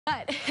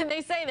But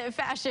they say that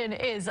fashion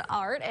is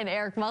art, and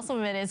Eric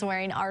Musselman is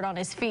wearing art on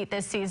his feet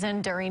this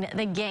season during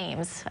the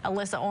games.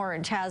 Alyssa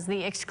Orange has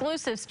the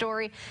exclusive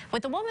story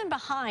with the woman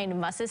behind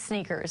Muss's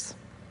sneakers.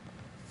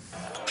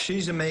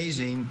 She's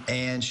amazing,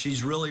 and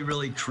she's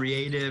really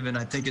creative, and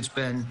I think it's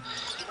been,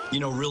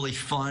 really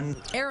fun.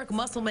 Eric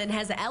Musselman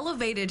has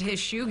elevated his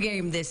shoe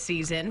game this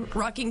season,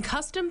 rocking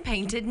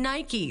custom-painted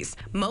Nikes.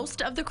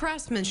 Most of the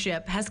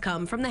craftsmanship has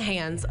come from the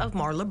hands of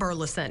Marla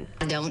Burleson.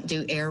 I don't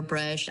do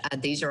airbrush.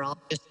 These are all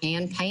just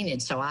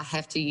hand-painted, so I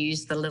have to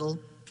use the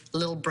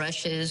little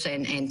brushes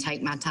and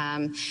take my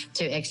time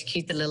to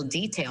execute the little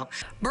detail.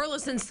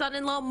 Burleson's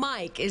son-in-law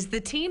Mike is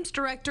the team's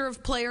director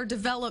of player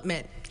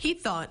development. He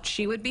thought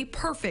she would be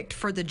perfect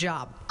for the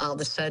job. All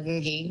of a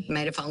sudden, he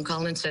made a phone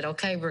call and said,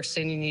 okay, we're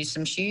sending you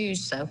some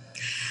shoes. So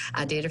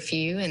I did a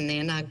few, and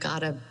then I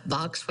got a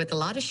box with a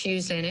lot of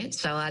shoes in it,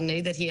 so I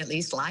knew that he at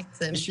least liked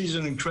them. She's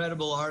an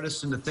incredible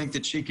artist, and to think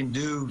that she can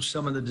do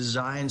some of the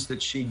designs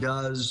that she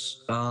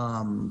does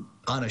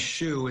on a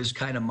shoe is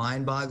kind of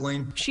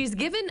mind-boggling. She's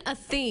given a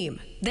theme,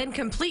 then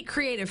complete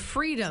creative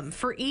freedom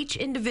for each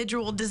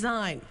individual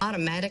design.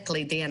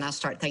 Automatically, then I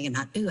start thinking,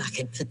 ooh, I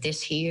could put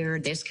this here,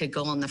 this could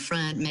go on the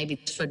front, maybe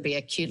this would be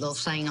a cute little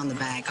saying on the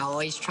back. I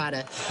always try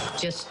to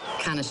just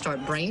kind of start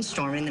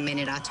brainstorming the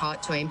minute I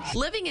talk to him.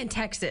 Living in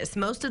Texas,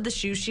 most of the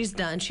shoes she's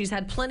done, she's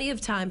had plenty of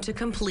time to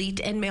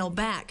complete and mail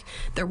back.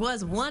 There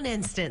was one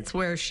instance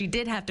where she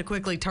did have to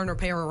quickly turn her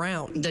pair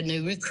around. The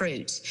new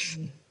recruits.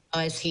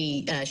 As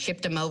he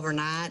shipped them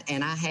overnight,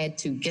 and I had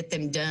to get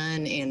them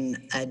done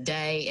in a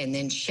day and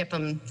then ship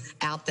them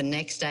out the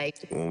next day.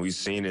 When we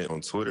seen it on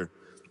Twitter,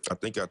 I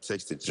think I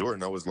texted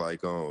Jordan. I was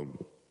like,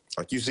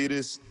 you see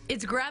this?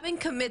 It's grabbing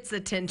commits'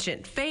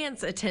 attention,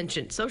 fans'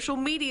 attention, social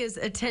media's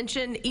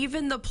attention,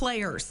 even the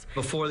players.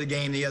 Before the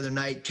game the other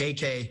night,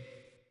 KK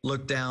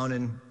looked down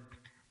and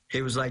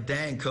he was like,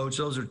 dang, Coach,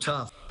 those are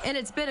tough. And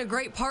it's been a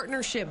great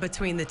partnership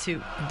between the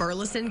two.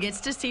 Burleson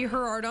gets to see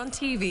her art on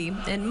TV,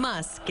 and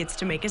Muss gets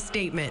to make a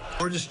statement.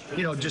 We're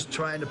just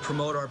trying to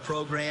promote our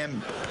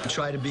program,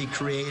 try to be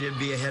creative,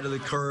 be ahead of the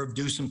curve,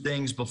 do some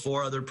things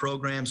before other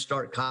programs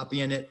start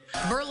copying it.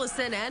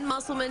 Burleson and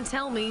Musselman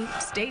tell me,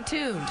 stay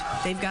tuned.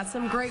 They've got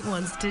some great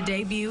ones to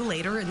debut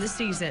later in the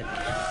season.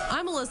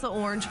 I'm Alyssa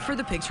Orange for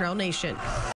the Pig Trail Nation.